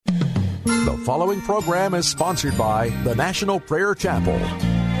The following program is sponsored by the National Prayer Chapel.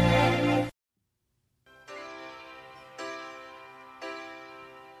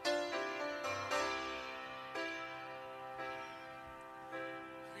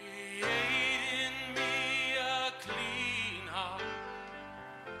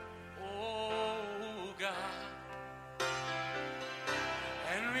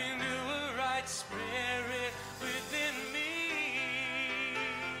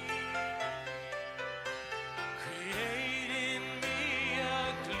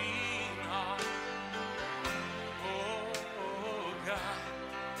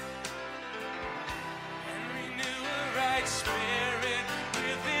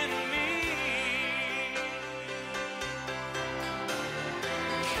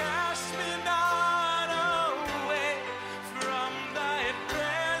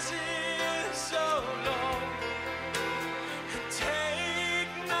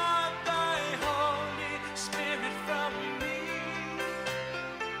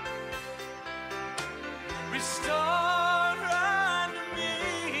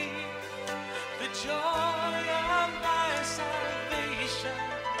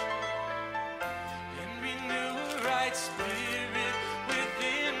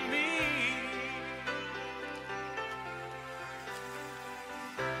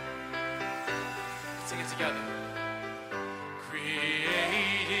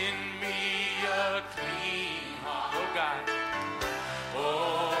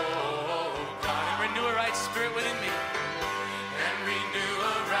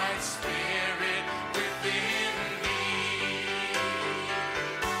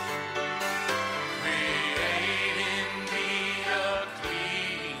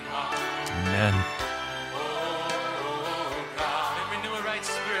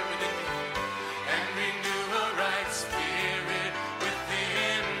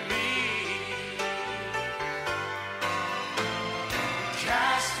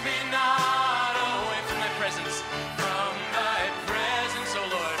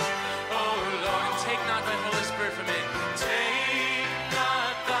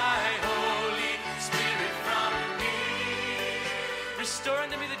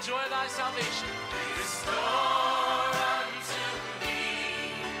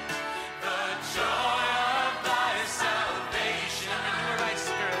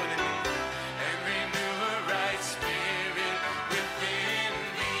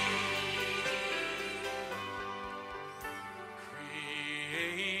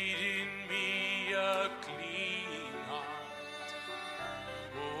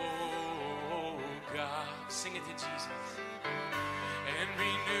 Sing it to Jesus. And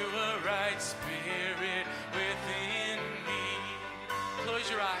renew a right spirit within me.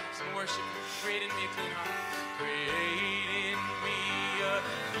 Close your eyes and worship. Create in me a clean heart. Create in me a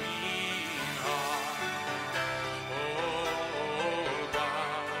clean heart. Oh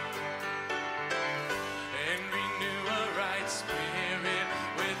God. And renew a right spirit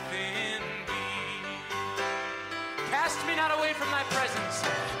within me. Cast me not away from thy presence.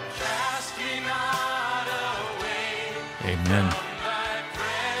 Cast me not away. Amen. From thy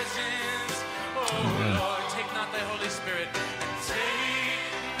presence, oh Lord, take not thy Holy Spirit.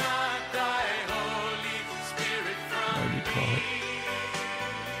 Take not thy Holy Spirit from me.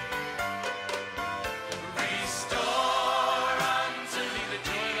 Restore unto me the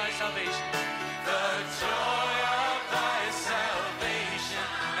joy of thy salvation, the joy of thy salvation,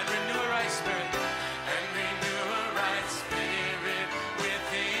 and renew a right spirit, and renew a right spirit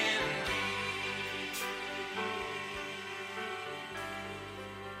within me.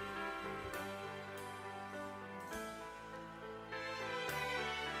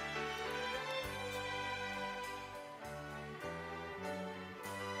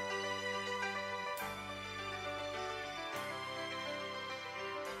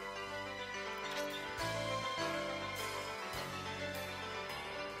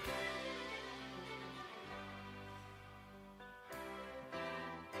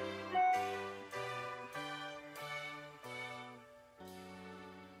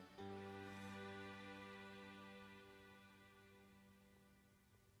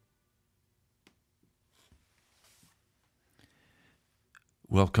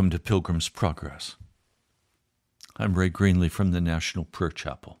 Welcome to Pilgrim's Progress. I'm Ray Greenlee from the National Prayer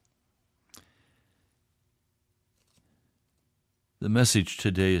Chapel. The message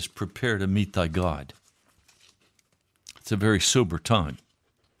today is Prepare to Meet Thy God. It's a very sober time.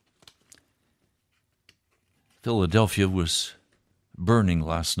 Philadelphia was burning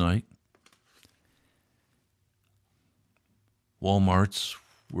last night. Walmarts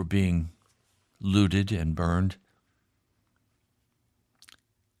were being looted and burned.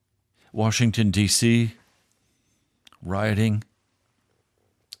 Washington, D.C., rioting,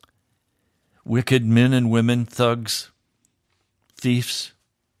 wicked men and women, thugs, thieves.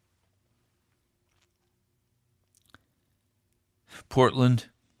 Portland,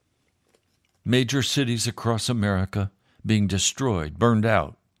 major cities across America being destroyed, burned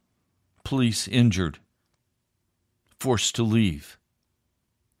out, police injured, forced to leave.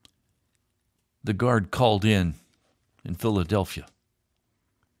 The Guard called in Philadelphia.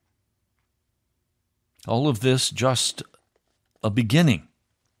 All of this just a beginning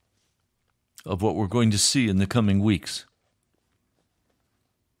of what we're going to see in the coming weeks.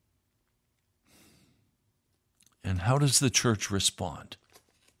 And how does the church respond?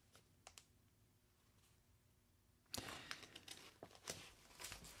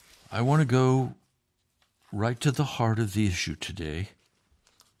 I want to go right to the heart of the issue today.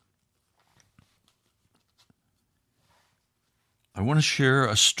 I want to share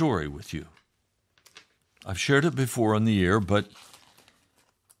a story with you. I've shared it before on the air, but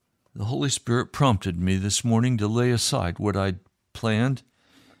the Holy Spirit prompted me this morning to lay aside what I'd planned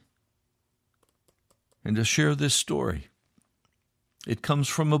and to share this story. It comes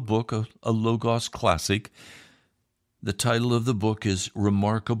from a book, a Logos classic. The title of the book is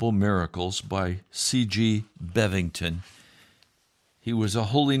Remarkable Miracles by C.G. Bevington. He was a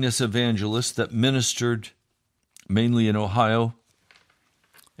holiness evangelist that ministered mainly in Ohio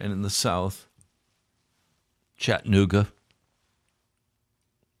and in the South, Chattanooga,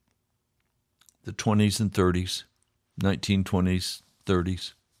 the 20s and 30s, 1920s,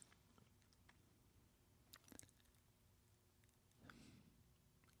 30s.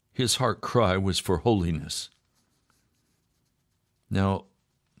 His heart cry was for holiness. Now,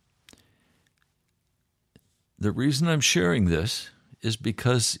 the reason I'm sharing this is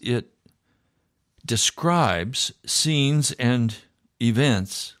because it describes scenes and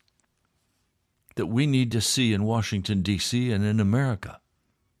events that we need to see in Washington, D.C. and in America.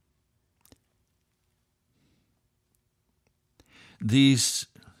 These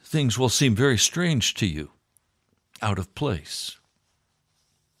things will seem very strange to you, out of place.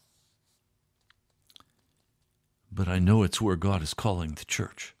 But I know it's where God is calling the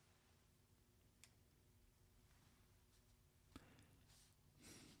church.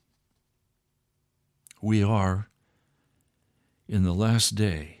 We are in the last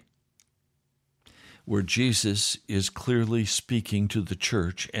day where Jesus is clearly speaking to the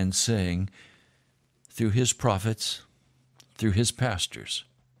church and saying, through his prophets, through his pastors,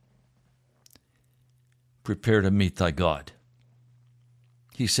 prepare to meet thy God.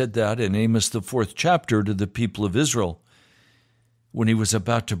 He said that in Amos, the 4th chapter, to the people of Israel when he was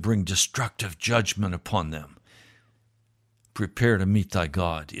about to bring destructive judgment upon them. Prepare to meet thy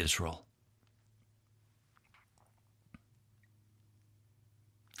God, Israel.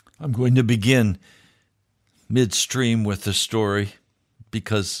 I'm going to begin midstream with the story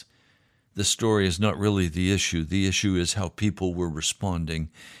because the story is not really the issue. The issue is how people were responding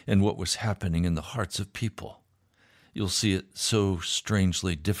and what was happening in the hearts of people. You'll see it so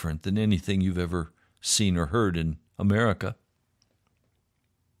strangely different than anything you've ever seen or heard in America.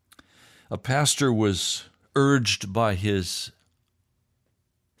 A pastor was urged by his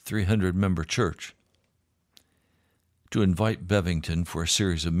 300-member church to invite Bevington for a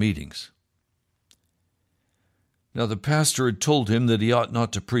series of meetings. Now, the pastor had told him that he ought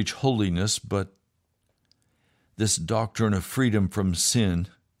not to preach holiness, but this doctrine of freedom from sin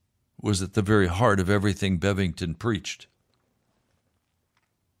was at the very heart of everything Bevington preached.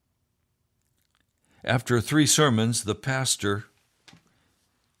 After 3 sermons, the pastor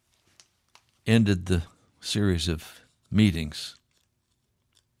ended the series of meetings,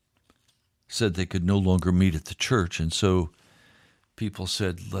 said they could no longer meet at the church, and so people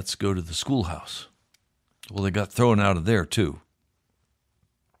said, let's go to the schoolhouse. Well, they got thrown out of there too.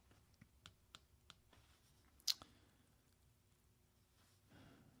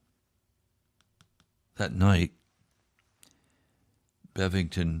 That night,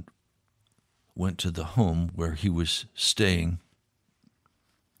 Bevington went to the home where he was staying.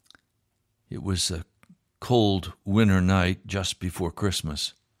 It was a cold winter night just before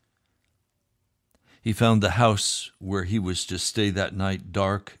Christmas. He found the house where he was to stay that night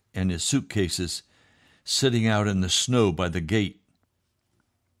dark and his suitcases sitting out in the snow by the gate.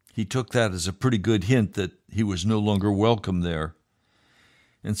 He took that as a pretty good hint that he was no longer welcome there.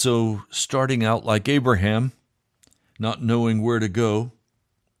 And so, starting out like Abraham, not knowing where to go,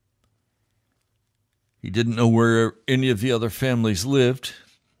 he didn't know where any of the other families lived.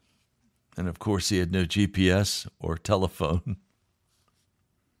 And of course, he had no GPS or telephone.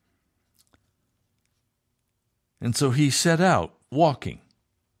 And so he set out walking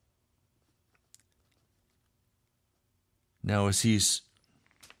Now, as he's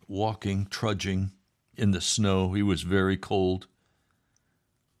walking, trudging in the snow, he was very cold.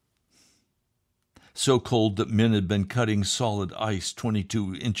 So cold that men had been cutting solid ice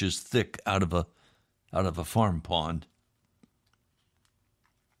 22 inches thick out of a farm pond.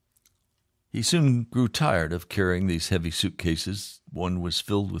 He soon grew tired of carrying these heavy suitcases. One was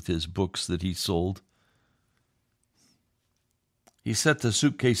filled with his books that he sold. He set the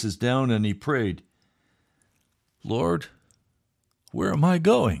suitcases down and he prayed, "Lord, where am I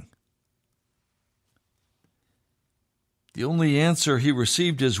going?" The only answer he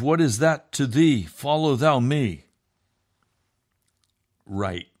received is, "What is that to thee? Follow thou me."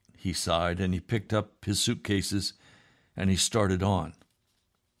 "Right," he sighed, and he picked up his suitcases and he started on.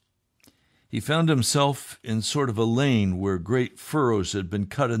 He found himself in sort of a lane where great furrows had been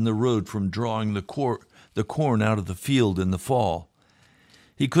cut in the road from drawing the corn out of the field in the fall.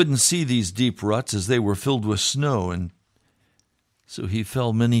 He couldn't see these deep ruts as they were filled with snow, and so he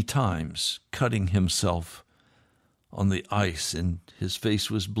fell many times, cutting himself on the ice, and his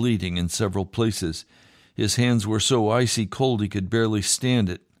face was bleeding in several places. His hands were so icy cold he could barely stand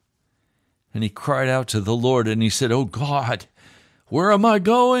it. And he cried out to the Lord, and he said, "Oh God, where am I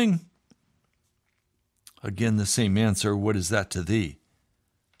going?" Again the same answer, "What is that to thee?"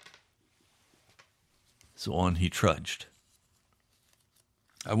 So on he trudged.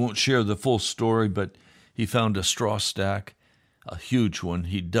 I won't share the full story, but he found a straw stack, a huge one.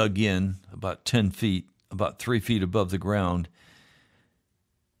 He dug in about 10 feet, about 3 feet above the ground,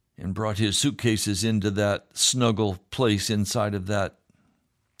 and brought his suitcases into that snuggle place inside of that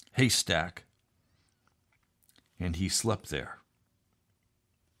haystack, and he slept there.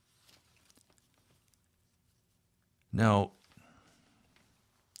 Now,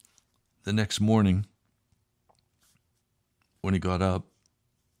 the next morning, when he got up,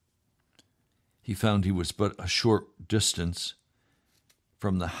 he found he was but a short distance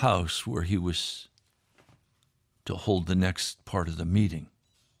from the house where he was to hold the next part of the meeting.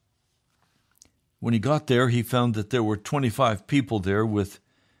 When he got there, he found that there were 25 people there with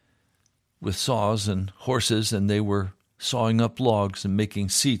saws and horses, and they were sawing up logs and making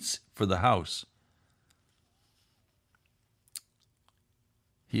seats for the house.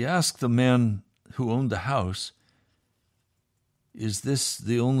 He asked the man who owned the house, "Is this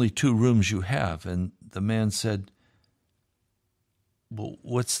the only 2 rooms you have?" And the man said, "Well,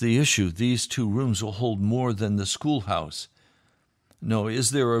 what's the issue? These 2 rooms will hold more than the schoolhouse." "No,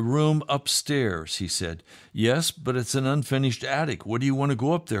 is there a room upstairs?" he said. "Yes, but it's an unfinished attic. What do you want to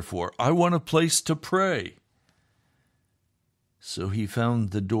go up there for?" "I want a place to pray." So he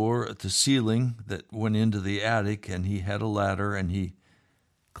found the door at the ceiling that went into the attic, and he had a ladder, and he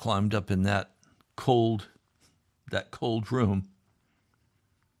climbed up in that cold room,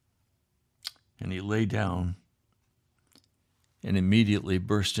 and he lay down and immediately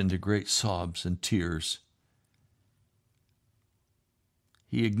burst into great sobs and tears.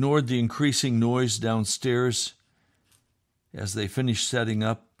 He ignored the increasing noise downstairs as they finished setting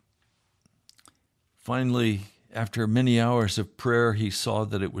up. Finally, after many hours of prayer, he saw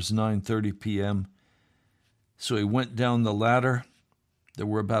that it was 9:30 p.m. So he went down the ladder. There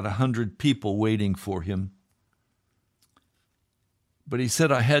were about 100 people waiting for him. But he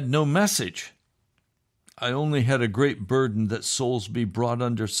said, "I had no message. I only had a great burden that souls be brought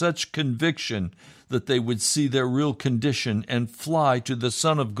under such conviction that they would see their real condition and fly to the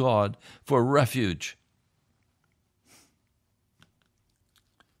Son of God for refuge."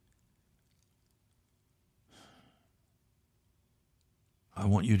 I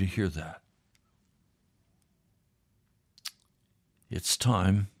want you to hear that. It's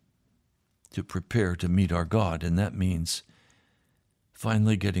time to prepare to meet our God, and that means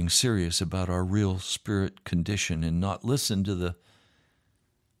finally getting serious about our real spirit condition and not listen to the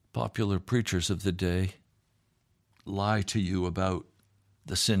popular preachers of the day lie to you about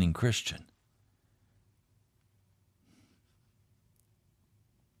the sinning Christian.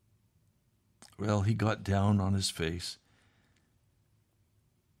 Well, he got down on his face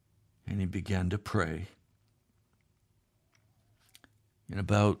and he began to pray. In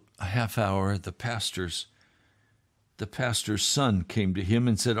about a half hour, the pastor's son came to him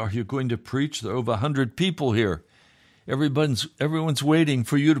and said, "Are you going to preach? There are over 100 people here. Everyone's waiting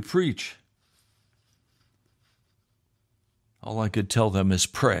for you to preach." All I could tell them is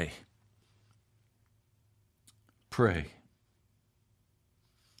pray. Pray.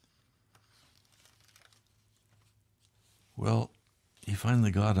 Well, he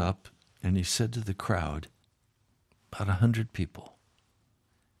finally got up and he said to the crowd, about 100 people,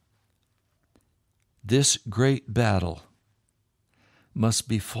 "This great battle must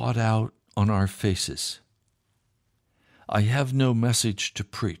be fought out on our faces. I have no message to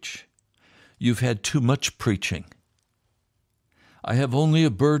preach. You've had too much preaching. I have only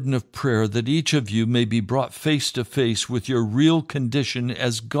a burden of prayer that each of you may be brought face to face with your real condition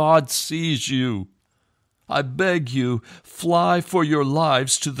as God sees you. I beg you, fly for your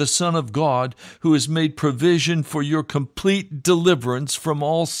lives to the Son of God, who has made provision for your complete deliverance from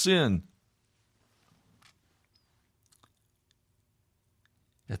all sin.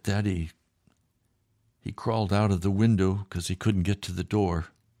 At that, he crawled out of the window because he couldn't get to the door.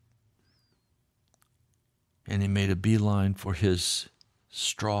 And he made a beeline for his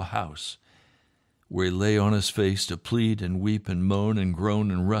straw house, where he lay on his face to plead and weep and moan and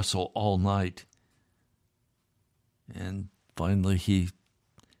groan and wrestle all night. And finally he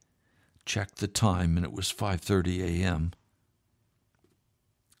checked the time, and it was 5:30 a.m.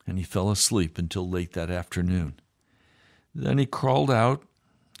 And he fell asleep until late that afternoon. Then he crawled out,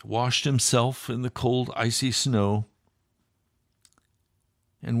 washed himself in the cold, icy snow,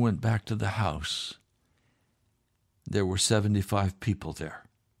 and went back to the house. There were 75 people there.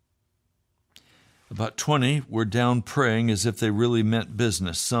 About 20 were down praying as if they really meant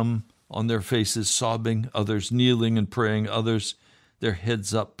business, some on their faces sobbing, others kneeling and praying, others their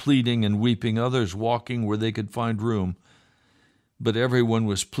heads up pleading and weeping, others walking where they could find room. But everyone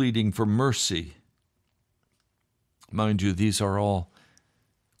was pleading for mercy. Mind you, these are all,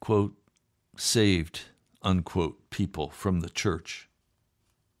 quote, saved, unquote, people from the church.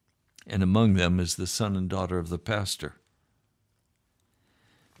 And among them is the son and daughter of the pastor.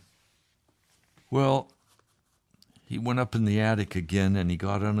 Well, he went up in the attic again, and he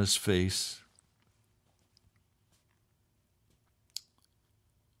got on his face.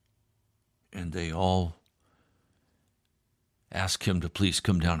 And they all asked him to please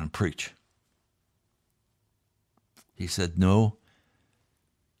come down and preach. He said, "No,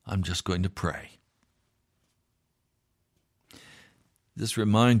 I'm just going to pray." This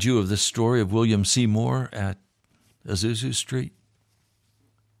reminds you of the story of William Seymour at Azusa Street.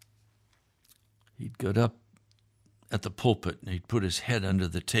 He'd got up at the pulpit and he'd put his head under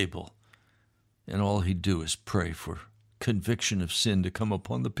the table, and all he'd do is pray for conviction of sin to come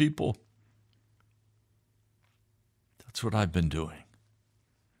upon the people. That's what I've been doing.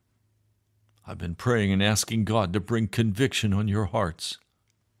 I've been praying and asking God to bring conviction on your hearts.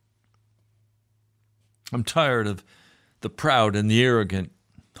 I'm tired of the proud and the arrogant,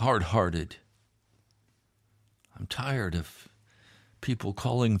 hard-hearted. I'm tired of people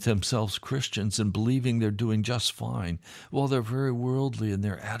calling themselves Christians and believing they're doing just fine while they're very worldly in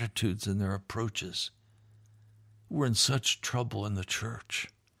their attitudes and their approaches. We're in such trouble in the church.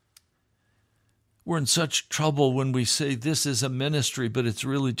 We're in such trouble when we say this is a ministry, but it's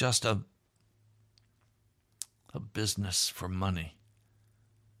really just a business for money.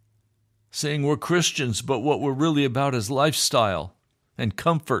 Saying we're Christians, but what we're really about is lifestyle and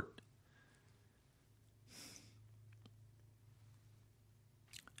comfort.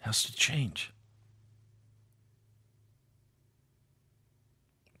 It has to change.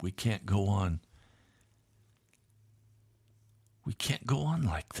 We can't go on. We can't go on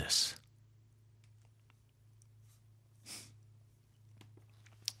like this.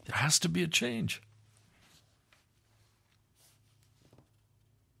 There has to be a change.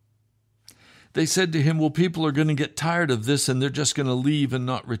 They said to him, well, people are going to get tired of this and they're just going to leave and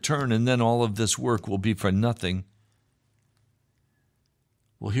not return, and then all of this work will be for nothing.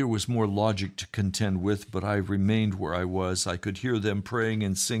 Well, here was more logic to contend with, but I remained where I was. I could hear them praying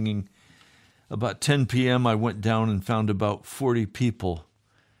and singing. About 10 p.m., I went down and found about 40 people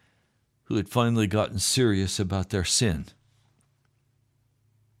who had finally gotten serious about their sin.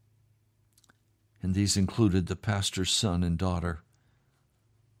 And these included the pastor's son and daughter.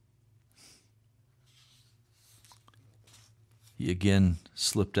 He again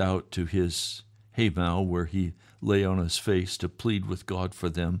slipped out to his haymow where he lay on his face to plead with God for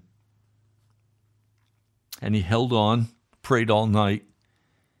them. And he held on, prayed all night.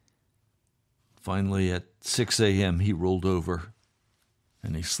 Finally, at 6 a.m., he rolled over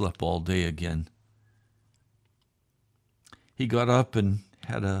and he slept all day again. He got up and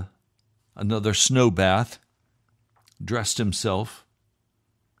had another snow bath, dressed himself,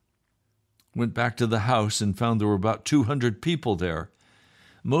 went back to the house and found there were about 200 people there,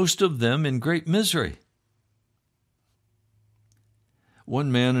 most of them in great misery.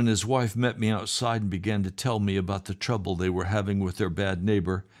 One man and his wife met me outside and began to tell me about the trouble they were having with their bad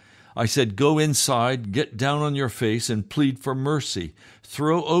neighbor. I said, go inside, get down on your face and plead for mercy.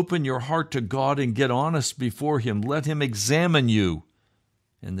 Throw open your heart to God and get honest before Him. Let Him examine you.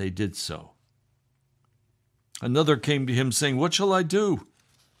 And they did so. Another came to him saying, what shall I do?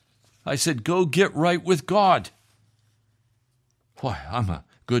 I said, go get right with God. Why, I'm a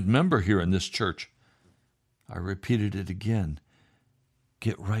good member here in this church. I repeated it again.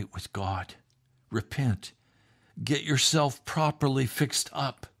 Get right with God. Repent. Get yourself properly fixed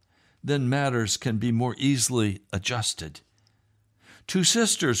up. Then matters can be more easily adjusted. 2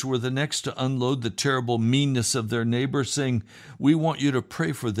 sisters were the next to unload the terrible meanness of their neighbor, saying, "We want you to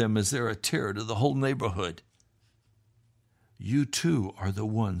pray for them as they're a terror to the whole neighborhood." You too are the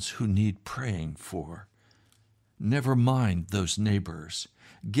ones who need praying for. Never mind those neighbors.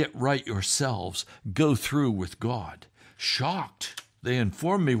 Get right yourselves. Go through with God. Shocked, they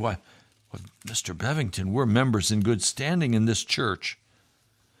informed me, "Why, Mr. Bevington, we're members in good standing in this church."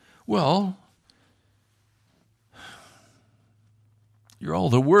 Well, you're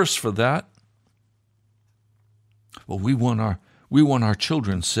all the worse for that. Well, we want our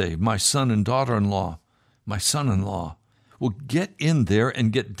children saved. My son and daughter-in-law, my son-in-law. Well, get in there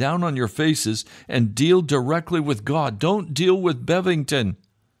and get down on your faces and deal directly with God. Don't deal with Bevington.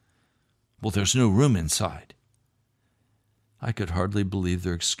 Well, there's no room inside. I could hardly believe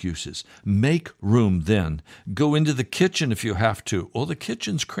their excuses. Make room then. Go into the kitchen if you have to. Oh, the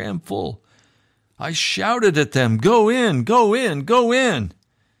kitchen's crammed full. I shouted at them, "Go in, go in, go in."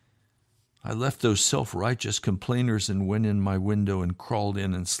 I left those self-righteous complainers and went in my window and crawled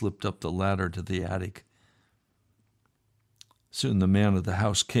in and slipped up the ladder to the attic. Soon the man of the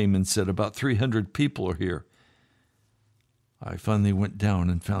house came and said, "About 300 people are here." I finally went down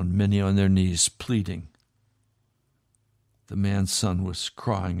and found many on their knees pleading. The man's son was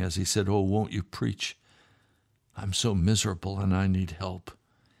crying as he said, "Oh, won't you preach? I'm so miserable and I need help.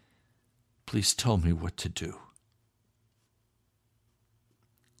 Please tell me what to do."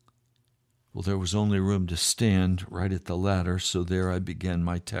 Well, there was only room to stand right at the ladder, so there I began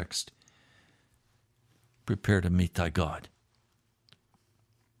my text. Prepare to meet thy God.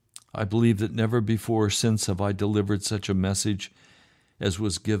 I believe that never before or since have I delivered such a message as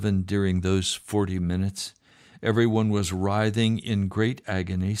was given during those 40 minutes. Everyone was writhing in great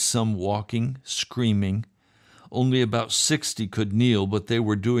agony, some walking, screaming. Only about 60 could kneel, but they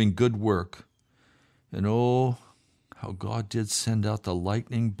were doing good work. And oh, how God did send out the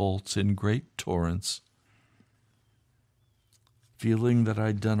lightning bolts in great torrents. Feeling that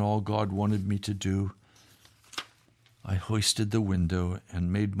I'd done all God wanted me to do, I hoisted the window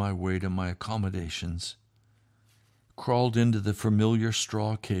and made my way to my accommodations, crawled into the familiar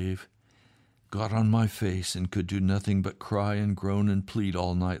straw cave, got on my face and could do nothing but cry and groan and plead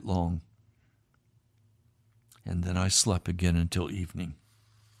all night long. And then I slept again until evening.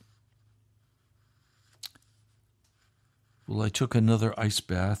 Well, I took another ice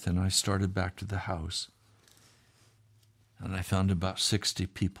bath and I started back to the house. And I found about 60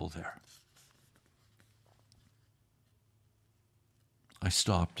 people there. I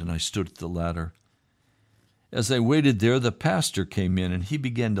stopped and I stood at the ladder. As I waited there, the pastor came in and he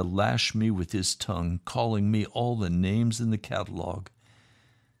began to lash me with his tongue, calling me all the names in the catalog.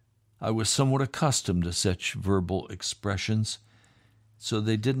 I was somewhat accustomed to such verbal expressions, so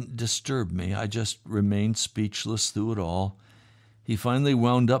they didn't disturb me. I just remained speechless through it all. He finally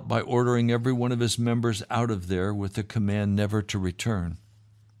wound up by ordering every one of his members out of there with the command never to return.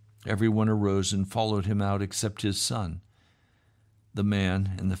 Everyone arose and followed him out except his son, the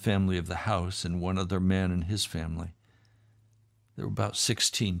man in the family of the house, and one other man in his family. There were about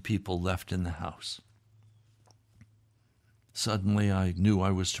 16 people left in the house. Suddenly I knew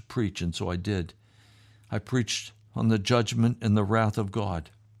I was to preach, and so I did. I preached on the judgment and the wrath of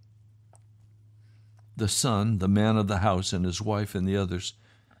God. The son, the man of the house, and his wife and the others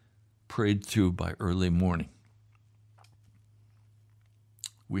prayed through by early morning.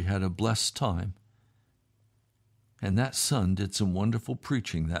 We had a blessed time, and that son did some wonderful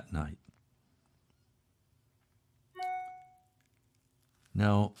preaching that night.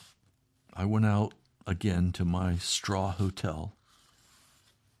 Now, I went out again to my straw hotel,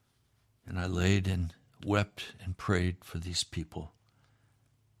 and I laid and wept and prayed for these people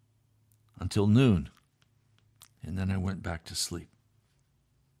until noon, and then I went back to sleep.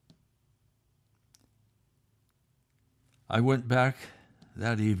 I went back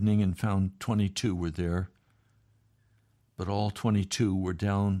that evening and found 22 were there, but all 22 were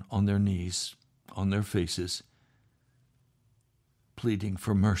down on their knees, on their faces, pleading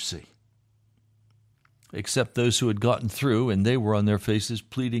for mercy. Except those who had gotten through, and they were on their faces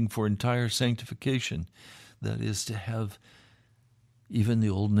pleading for entire sanctification, that is, to have even the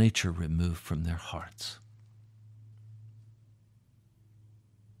old nature removed from their hearts.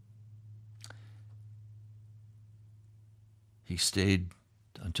 He stayed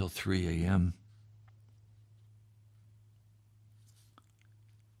until 3 a.m.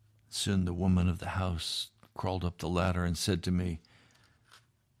 Soon the woman of the house crawled up the ladder and said to me,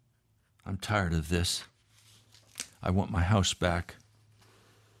 I'm tired of this. I want my house back.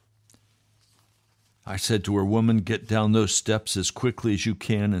 I said to her, woman, get down those steps as quickly as you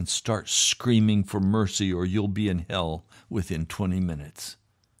can and start screaming for mercy, or you'll be in hell within 20 minutes.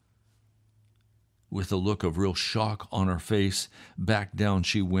 With a look of real shock on her face, back down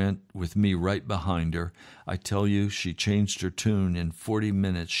she went, with me right behind her. I tell you, she changed her tune. In 40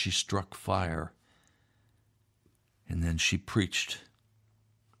 minutes, she struck fire. And then she preached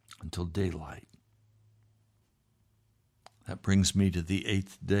until daylight. That brings me to the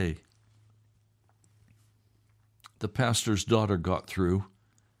 8th day. The pastor's daughter got through.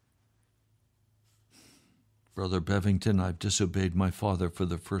 Brother Bevington, I've disobeyed my father for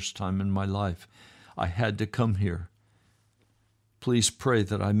the first time in my life. I had to come here. Please pray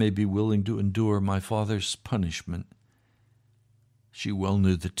that I may be willing to endure my father's punishment. She well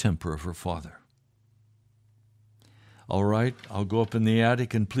knew the temper of her father. All right, I'll go up in the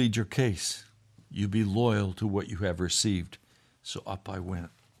attic and plead your case. You be loyal to what you have received. So up I went.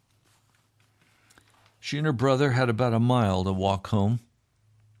 She and her brother had about a mile to walk home.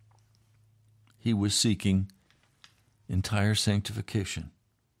 He was seeking entire sanctification.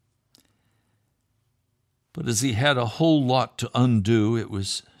 But as he had a whole lot to undo, it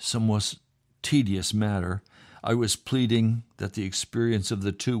was somewhat tedious matter. I was pleading that the experience of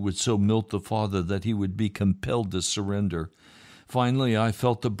the two would so melt the father that he would be compelled to surrender. Finally, I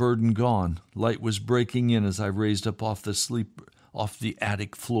felt the burden gone. Light was breaking in as I raised up off the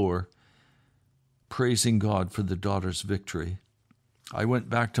attic floor, praising God for the daughter's victory. I went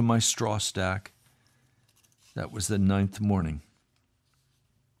back to my straw stack. That was the 9th morning.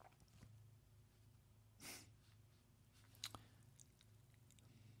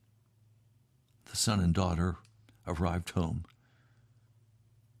 The son and daughter arrived home.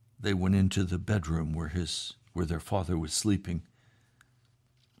 They went into the bedroom where their father was sleeping.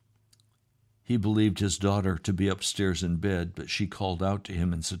 He believed his daughter to be upstairs in bed, but she called out to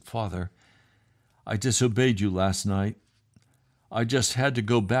him and said, Father, I disobeyed you last night. I just had to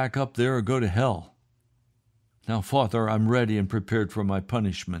go back up there or go to hell. Now, Father, I'm ready and prepared for my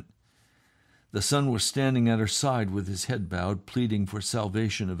punishment. The son was standing at her side with his head bowed, pleading for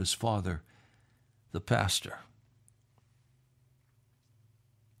salvation of his father, the pastor.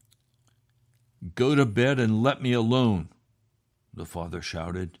 Go to bed and let me alone, the father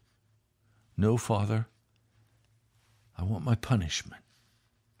shouted. No, Father, I want my punishment.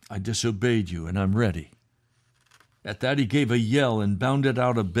 I disobeyed you, and I'm ready. At that he gave a yell and bounded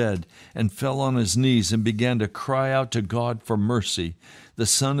out of bed and fell on his knees and began to cry out to God for mercy. The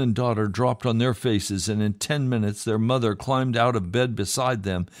son and daughter dropped on their faces, and in 10 minutes their mother climbed out of bed beside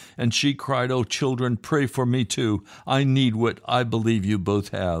them, and she cried, Oh, children, pray for me too. I need what I believe you both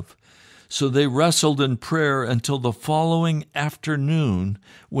have. So they wrestled in prayer until the following afternoon,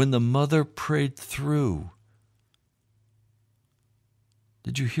 when the mother prayed through.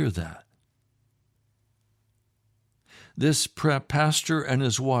 Did you hear that? This pastor and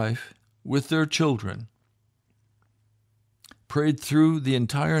his wife, with their children, prayed through the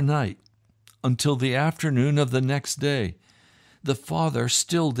entire night until the afternoon of the next day. The father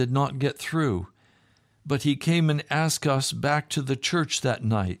still did not get through, but he came and asked us back to the church that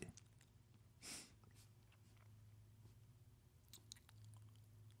night.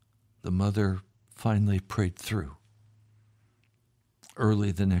 The mother finally prayed through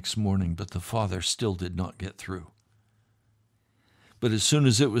early the next morning, but the father still did not get through. But as soon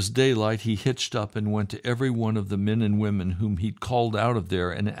as it was daylight, he hitched up and went to every one of the men and women whom he'd called out of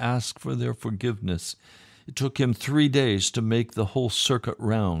there and asked for their forgiveness. It took him 3 days to make the whole circuit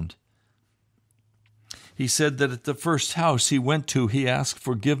round. He said that at the first house he went to, he asked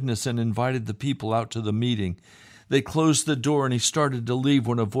forgiveness and invited the people out to the meeting. They closed the door and he started to leave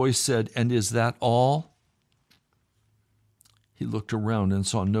when a voice said, "And is that all?" He looked around and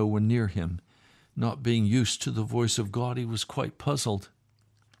saw no one near him. Not being used to the voice of God, he was quite puzzled.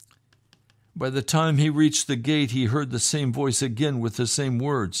 By the time he reached the gate, he heard the same voice again with the same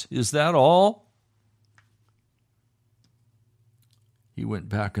words. "Is that all?" He went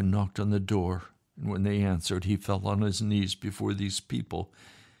back and knocked on the door, and when they answered, he fell on his knees before these people,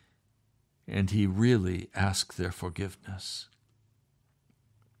 and he really asked their forgiveness.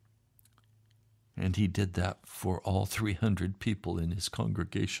 And he did that for all 300 people in his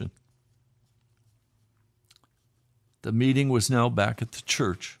congregation. The meeting was now back at the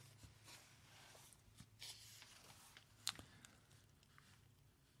church.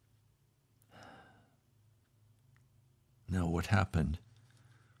 Now what happened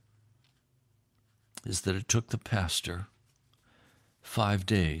is that it took the pastor 5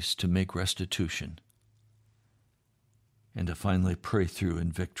 days to make restitution and to finally pray through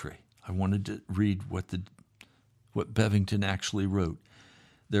in victory. I wanted to read what Bevington actually wrote.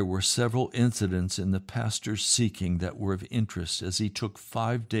 There were several incidents in the pastor's seeking that were of interest, as he took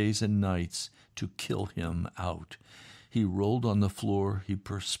 5 days and nights to kill him out. He rolled on the floor, he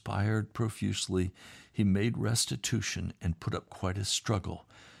perspired profusely, he made restitution and put up quite a struggle,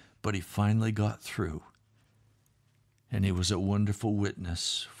 but he finally got through, and he was a wonderful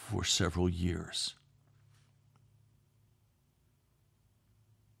witness for several years.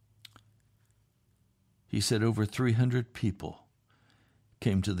 He said over 300 people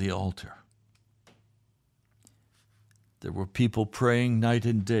came to the altar. There were people praying night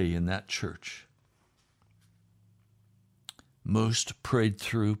and day in that church. Most prayed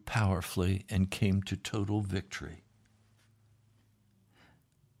through powerfully and came to total victory.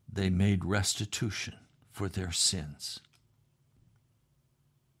 They made restitution for their sins.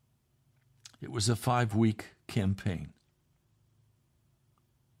 It was a 5-week campaign.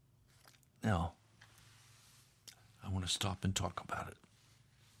 Now, I want to stop and talk about it.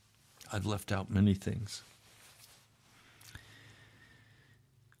 I've left out many things.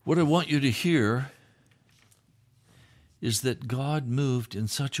 What I want you to hear is that God moved in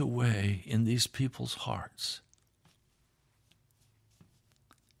such a way in these people's hearts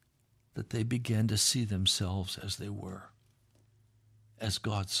that they began to see themselves as they were, as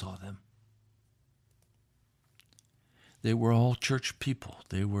God saw them. They were all church people.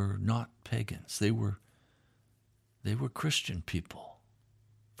 They were not pagans. They were Christian people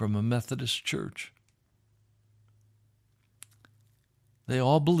from a Methodist church. They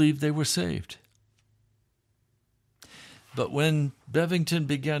all believed they were saved. But when Bevington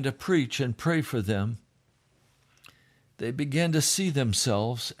began to preach and pray for them, they began to see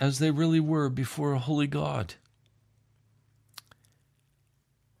themselves as they really were before a holy God.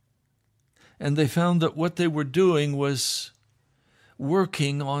 And they found that what they were doing was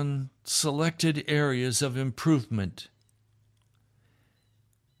working on selected areas of improvement,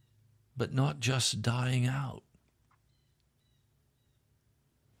 but not just dying out.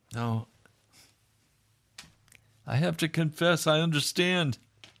 Now, I have to confess, I understand.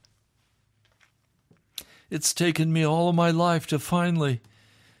 It's taken me all of my life to finally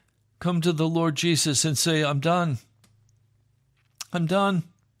come to the Lord Jesus and say, I'm done. I'm done.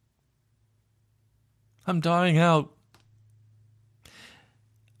 I'm dying out.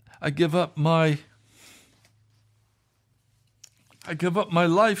 I give up my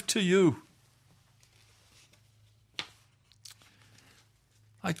life to you.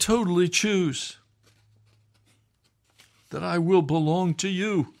 I totally choose that I will belong to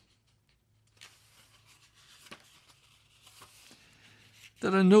you.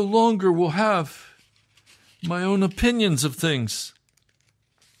 That I no longer will have my own opinions of things.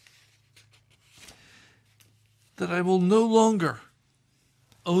 That I will no longer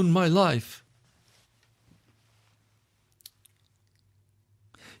own my life.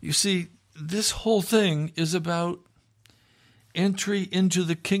 You see, this whole thing is about entry into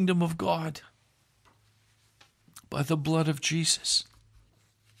the kingdom of God by the blood of Jesus.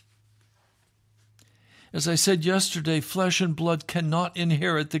 As I said yesterday, flesh and blood cannot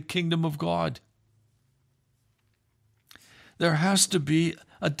inherit the kingdom of God. There has to be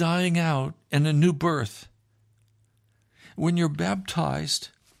a dying out and a new birth. When you're baptized,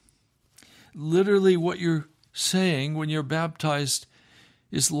 literally what you're saying when you're baptized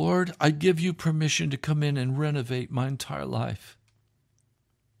is, Lord, I give you permission to come in and renovate my entire life.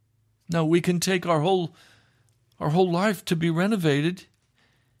 Now, we can take our whole life to be renovated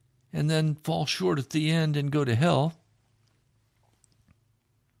and then fall short at the end and go to hell.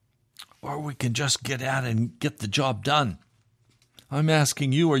 Or we can just get at it and get the job done. I'm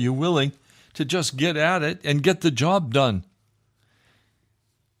asking you, are you willing to just get at it and get the job done?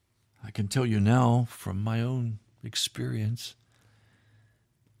 I can tell you now from my own experience,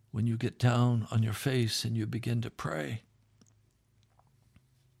 when you get down on your face and you begin to pray,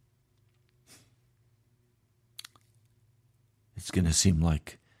 it's going to seem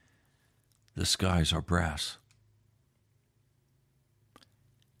like the skies are brass.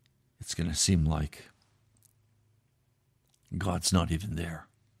 It's going to seem like God's not even there.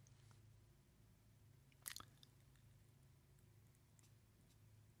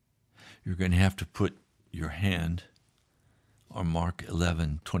 You're going to have to put your hand on Mark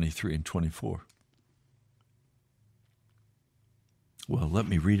 11:23 and 24. Well, let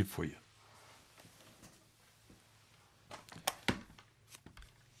me read it for you.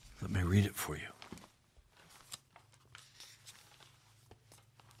 Let me read it for you.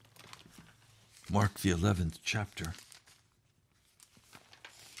 Mark the 11th chapter.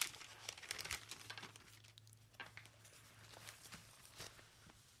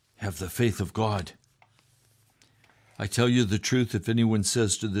 have the faith of God. I tell you the truth, if anyone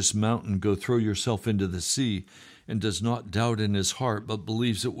says to this mountain, go throw yourself into the sea, and does not doubt in his heart, but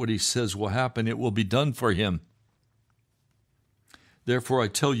believes that what he says will happen, it will be done for him. Therefore I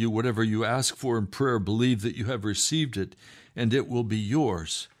tell you, whatever you ask for in prayer, believe that you have received it, and it will be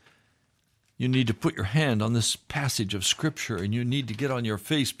yours. You need to put your hand on this passage of Scripture, and you need to get on your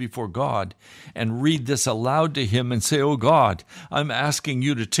face before God and read this aloud to Him and say, oh God, I'm asking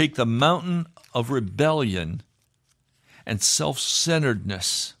you to take the mountain of rebellion and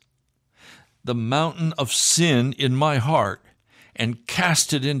self-centeredness, the mountain of sin in my heart, and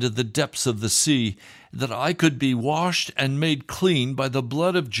cast it into the depths of the sea, that I could be washed and made clean by the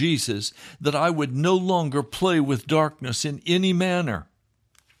blood of Jesus, that I would no longer play with darkness in any manner.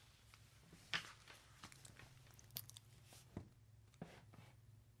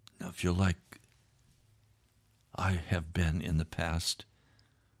 Now, if you're like I have been in the past,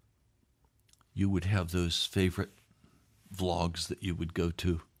 you would have those favorite vlogs that you would go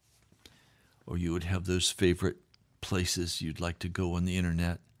to, or you would have those favorite places you'd like to go on the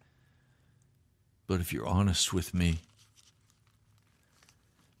internet. But if you're honest with me,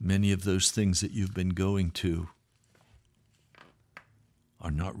 many of those things that you've been going to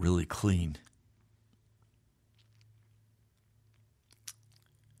are not really clean.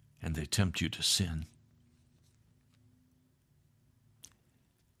 And they tempt you to sin.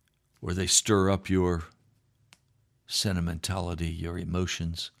 Or they stir up your sentimentality, your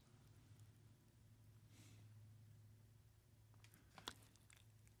emotions.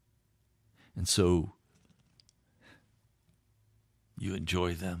 And so you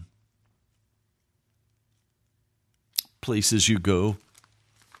enjoy them. Places you go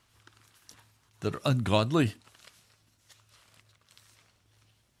that are ungodly.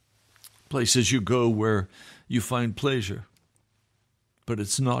 Places you go where you find pleasure, but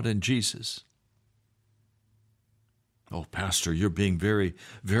it's not in Jesus. Oh, Pastor, you're being very,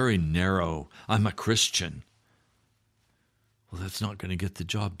 very narrow. I'm a Christian. Well, that's not going to get the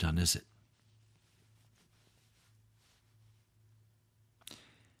job done, is it?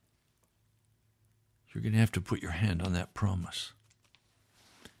 You're going to have to put your hand on that promise.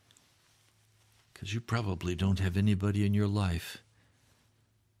 Because you probably don't have anybody in your life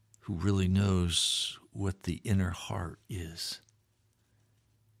who really knows what the inner heart is.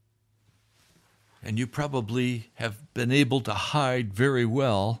 And you probably have been able to hide very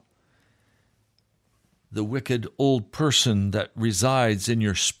well the wicked old person that resides in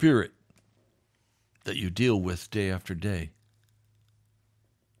your spirit that you deal with day after day.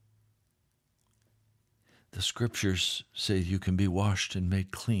 The Scriptures say you can be washed and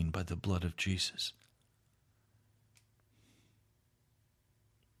made clean by the blood of Jesus.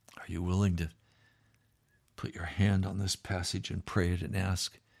 Are you willing to put your hand on this passage and pray it and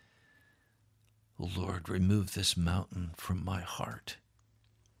ask, oh Lord, remove this mountain from my heart?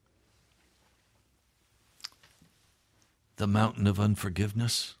 The mountain of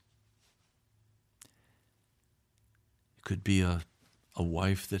unforgiveness. It could be a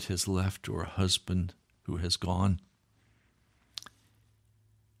wife that has left or a husband who has gone.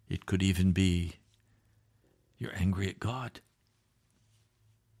 It could even be you're angry at God.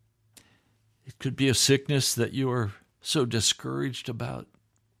 It could be a sickness that you are so discouraged about.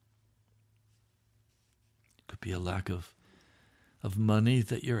 It could be a lack of money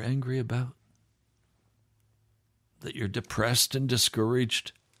that you're angry about, that you're depressed and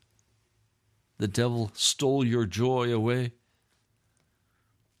discouraged. The devil stole your joy away.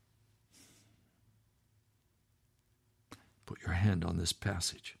 Put your hand on this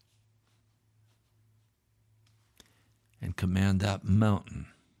passage and command that mountain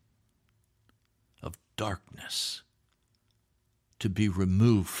of darkness to be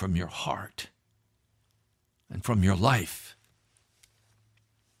removed from your heart and from your life.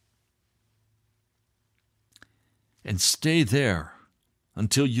 And stay there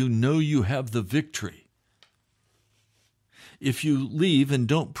until you know you have the victory. If you leave and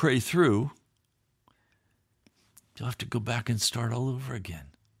don't pray through, you'll have to go back and start all over again.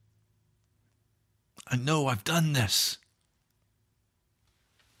 I know I've done this.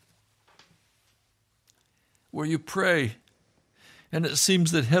 Where you pray, and it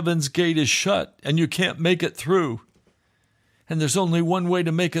seems that heaven's gate is shut, and you can't make it through. And there's only one way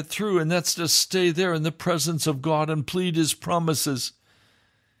to make it through, and that's to stay there in the presence of God and plead His promises.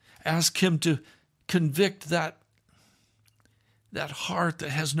 Ask Him to convict that heart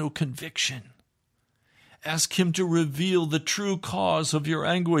that has no conviction. Ask Him to reveal the true cause of your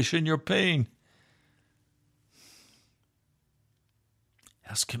anguish and your pain.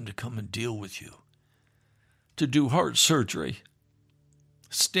 Ask Him to come and deal with you, to do heart surgery,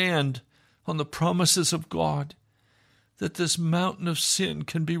 Stand on the promises of God that this mountain of sin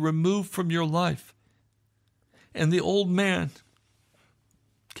can be removed from your life, and the old man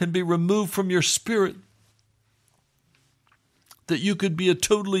can be removed from your spirit, that you could be a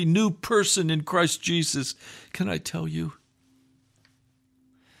totally new person in Christ Jesus. Can I tell you,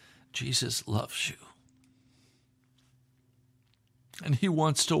 Jesus loves you. And he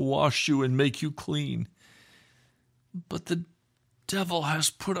wants to wash you and make you clean. But the devil has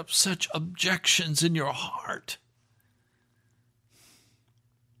put up such objections in your heart.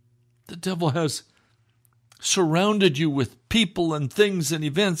 The devil has surrounded you with people and things and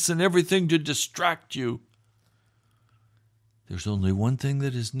events and everything to distract you. There's only one thing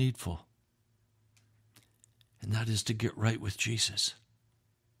that is needful, and that is to get right with Jesus.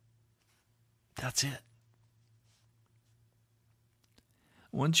 That's it.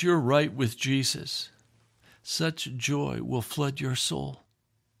 Once you're right with Jesus, such joy will flood your soul.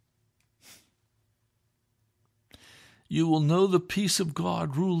 You will know the peace of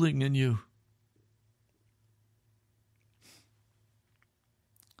God ruling in you.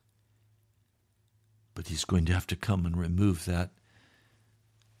 But he's going to have to come and remove that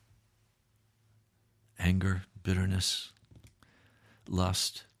anger, bitterness,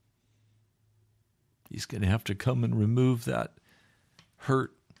 lust. He's going to have to come and remove that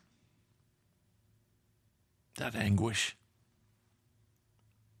hurt, that anguish.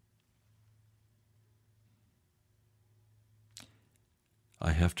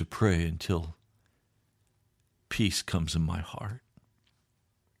 I have to pray until peace comes in my heart.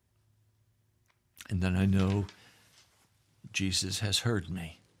 And then I know Jesus has heard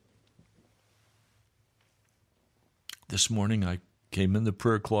me. This morning I came in the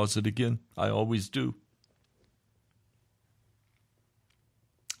prayer closet again. I always do.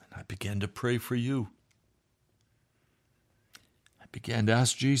 And I began to pray for you. I began to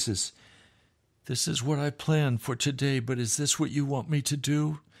ask Jesus, this is what I planned for today, but is this what you want me to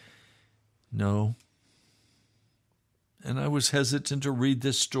do? No. And I was hesitant to read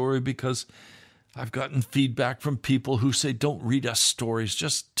this story because I've gotten feedback from people who say, don't read us stories,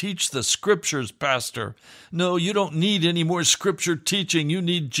 just teach the scriptures, Pastor. No, you don't need any more scripture teaching. You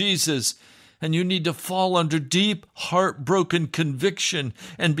need Jesus, and you need to fall under deep, heartbroken conviction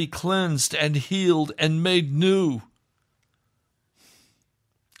and be cleansed and healed and made new.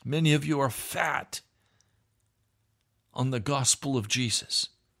 Many of you are fat on the gospel of Jesus.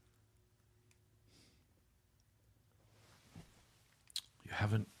 You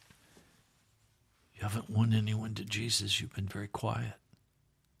haven't won anyone to Jesus. You've been very quiet.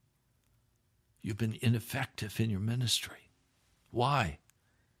 You've been ineffective in your ministry. Why?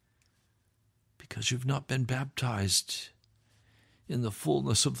 Because you've not been baptized in the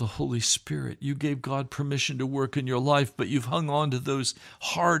fullness of the Holy Spirit. You gave God permission to work in your life, but you've hung on to those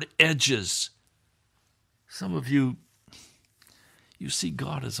hard edges. Some of you see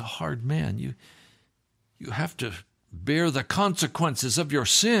God as a hard man. You have to bear the consequences of your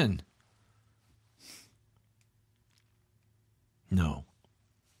sin. No.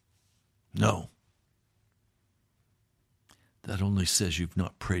 That only says you've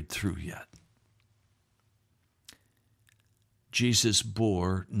not prayed through yet. Jesus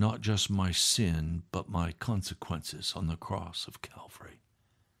bore not just my sin, but my consequences on the cross of Calvary.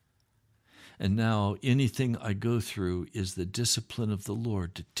 And now anything I go through is the discipline of the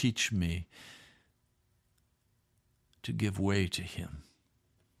Lord to teach me to give way to him.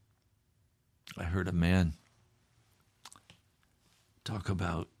 I heard a man talk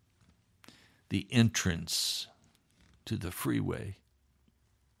about the entrance to the freeway.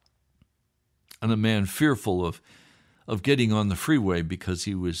 And a man fearful of getting on the freeway because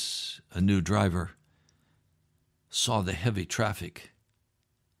he was a new driver saw the heavy traffic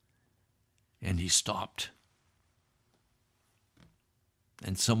and he stopped.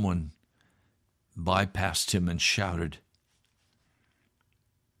 And someone bypassed him and shouted,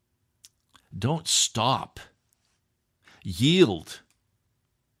 "Don't stop. Yield."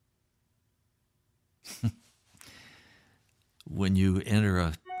 When you enter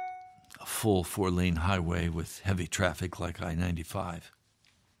a full 4-lane highway with heavy traffic like I-95,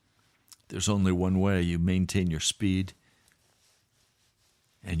 there's only one way. You maintain your speed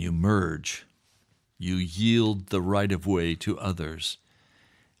and you merge. You yield the right of way to others,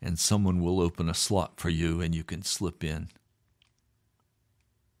 and someone will open a slot for you and you can slip in.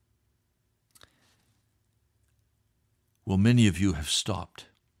 Well, many of you have stopped.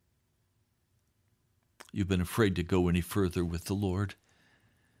 You've been afraid to go any further with the Lord,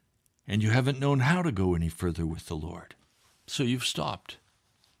 and you haven't known how to go any further with the Lord, so you've stopped.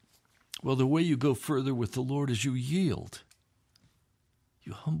 Well, the way you go further with the Lord is you yield.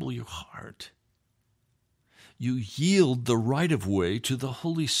 You humble your heart. You yield the right of way to the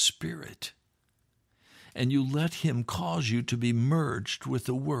Holy Spirit, and you let him cause you to be merged with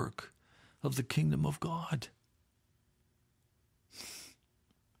the work of the kingdom of God.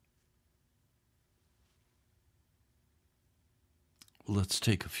 Let's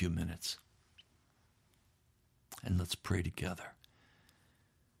take a few minutes and let's pray together.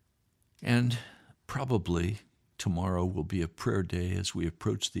 And probably tomorrow will be a prayer day as we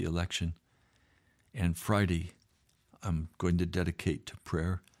approach the election. And Friday, I'm going to dedicate to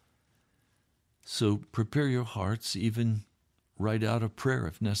prayer. So prepare your hearts, even write out a prayer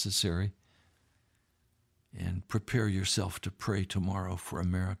if necessary, and prepare yourself to pray tomorrow for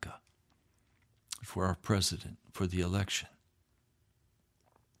America, for our president, for the election.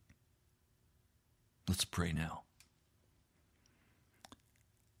 Let's pray now.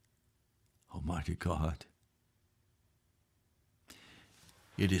 Almighty God,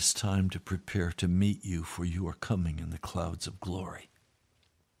 it is time to prepare to meet you, for you are coming in the clouds of glory.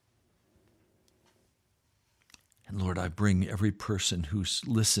 And Lord, I bring every person who's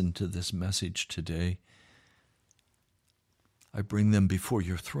listened to this message today, I bring them before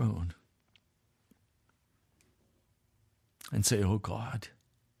your throne and say, oh God,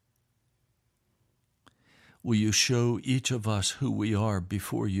 will you show each of us who we are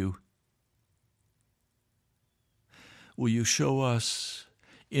before you? Will you show us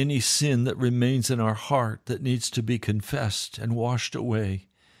any sin that remains in our heart that needs to be confessed and washed away?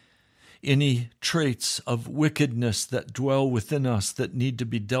 Any traits of wickedness that dwell within us that need to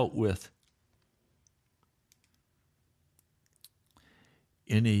be dealt with?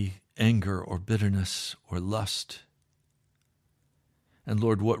 Any anger or bitterness or lust? And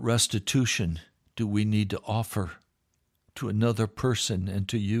Lord, what restitution do we need to offer to another person and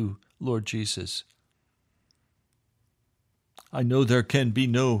to you, Lord Jesus? I know there can be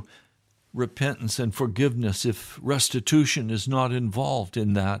no repentance and forgiveness if restitution is not involved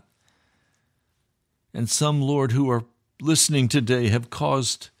in that. And some, Lord, who are listening today have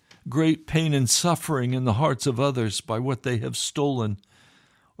caused great pain and suffering in the hearts of others by what they have stolen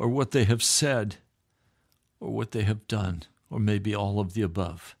or what they have said or what they have done, or maybe all of the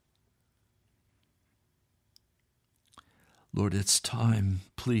above. Lord, it's time,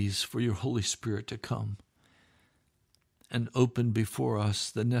 please, for your Holy Spirit to come and open before us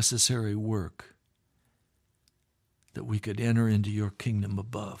the necessary work that we could enter into your kingdom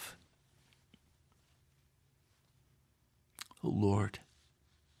above. Oh Lord,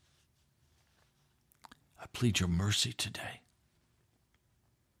 I plead your mercy today.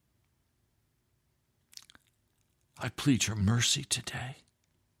 I plead your mercy today.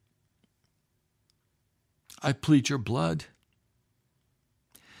 I plead your blood,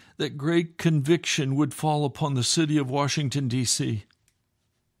 that great conviction would fall upon the city of Washington, D.C.,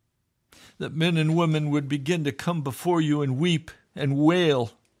 that men and women would begin to come before you and weep and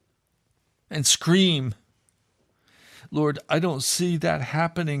wail and scream. Lord, I don't see that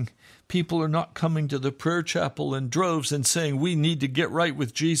happening. People are not coming to the prayer chapel in droves and saying, we need to get right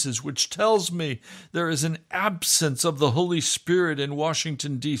with Jesus, which tells me there is an absence of the Holy Spirit in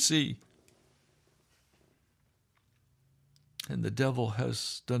Washington, D.C., and the devil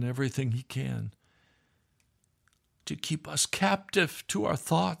has done everything he can to keep us captive to our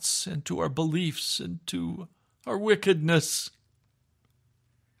thoughts and to our beliefs and to our wickedness.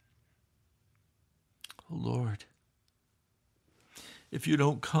 Oh Lord, if you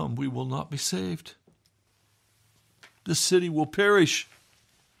don't come, we will not be saved. The city will perish.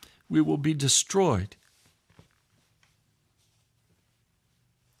 We will be destroyed.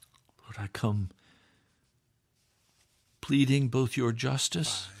 Lord, I come pleading both your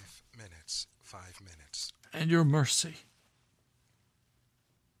justice 5 minutes. And your mercy.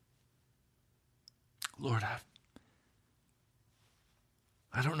 Lord,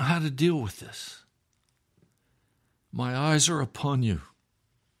 I don't know how to deal with this. My eyes are upon you.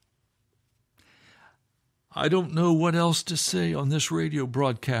 I don't know what else to say on this radio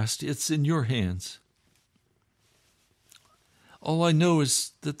broadcast. It's in your hands. All I know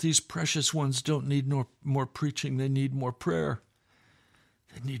is that these precious ones don't need more preaching. They need more prayer.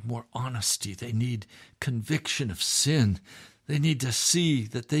 They need more honesty. They need conviction of sin. They need to see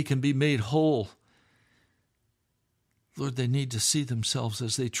that they can be made whole. Lord, they need to see themselves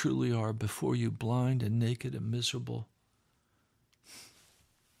as they truly are before you, blind and naked and miserable.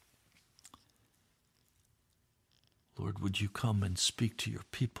 Lord, would you come and speak to your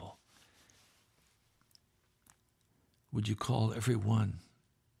people? Would you call everyone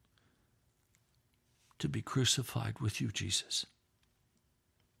to be crucified with you, Jesus?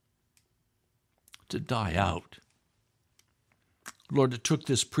 To die out Lord, it took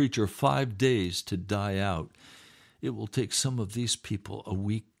this preacher 5 days to die out. It will take some of these people a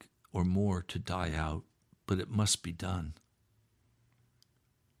week or more to die out, but it must be done.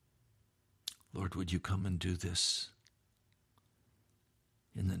 Lord, would you come and do this?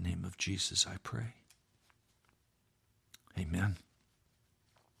 In the name of Jesus, I pray. Amen.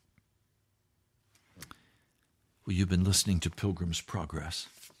 Well, you've been listening to Pilgrim's Progress.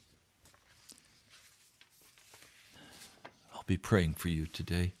 I'll be praying for you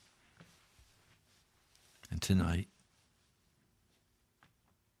today and tonight.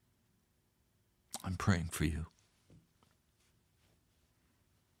 I'm praying for you.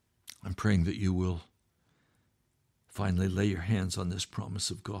 I'm praying that you will finally lay your hands on this promise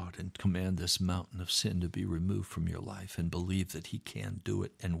of God and command this mountain of sin to be removed from your life and believe that he can do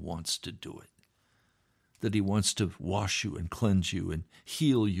it and wants to do it. That he wants to wash you and cleanse you and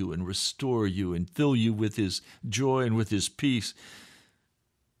heal you and restore you and fill you with his joy and with his peace.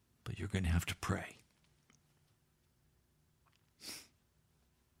 But you're going to have to pray.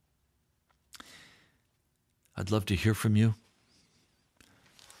 I'd love to hear from you.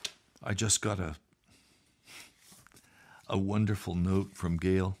 I just got a wonderful note from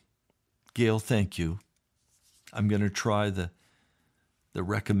Gail. Gail, thank you. I'm going to try the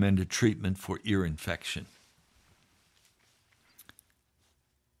recommended treatment for ear infection.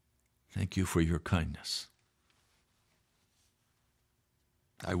 Thank you for your kindness.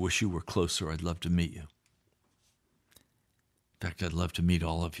 I wish you were closer. I'd love to meet you. In fact, I'd love to meet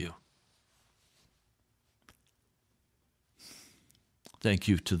all of you. Thank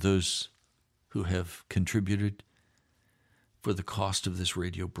you to those who have contributed for the cost of this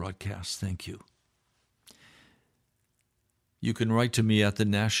radio broadcast. Thank you. You can write to me at the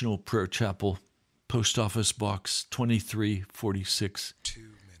National Prayer Chapel, Post Office Box 2346, 2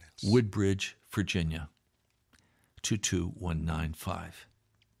 minutes. Woodbridge, Virginia, 22195.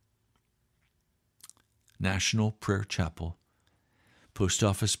 National Prayer Chapel, Post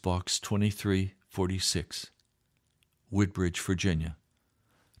Office Box 2346, Woodbridge, Virginia,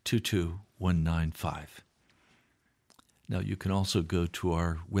 22195. Now, you can also go to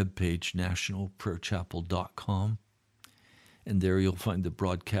our webpage, nationalprayerchapel.com, and there you'll find the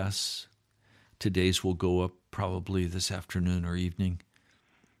broadcasts. Today's will go up probably this afternoon or evening.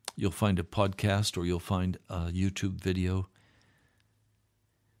 You'll find a podcast or you'll find a YouTube video.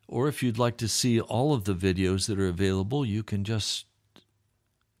 Or if you'd like to see all of the videos that are available, you can just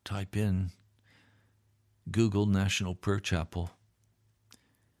type in Google National Prayer Chapel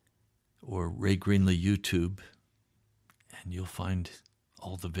or Ray Greenley YouTube, and you'll find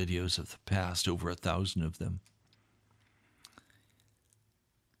all the videos of the past, over 1,000 of them.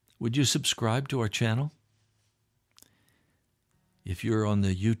 Would you subscribe to our channel? If you're on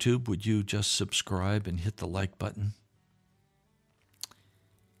the YouTube, would you just subscribe and hit the like button?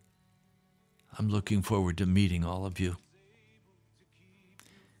 I'm looking forward to meeting all of you.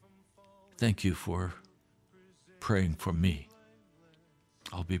 Thank you for praying for me.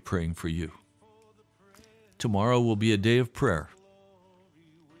 I'll be praying for you. Tomorrow will be a day of prayer.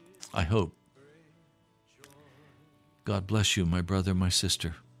 I hope. God bless you, my brother, my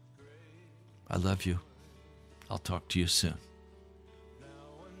sister. I love you. I'll talk to you soon. Now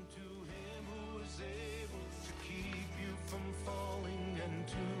unto him who is able to keep you from falling and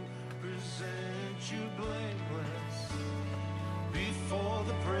to present you blameless before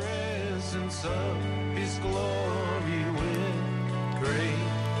the presence of his glory.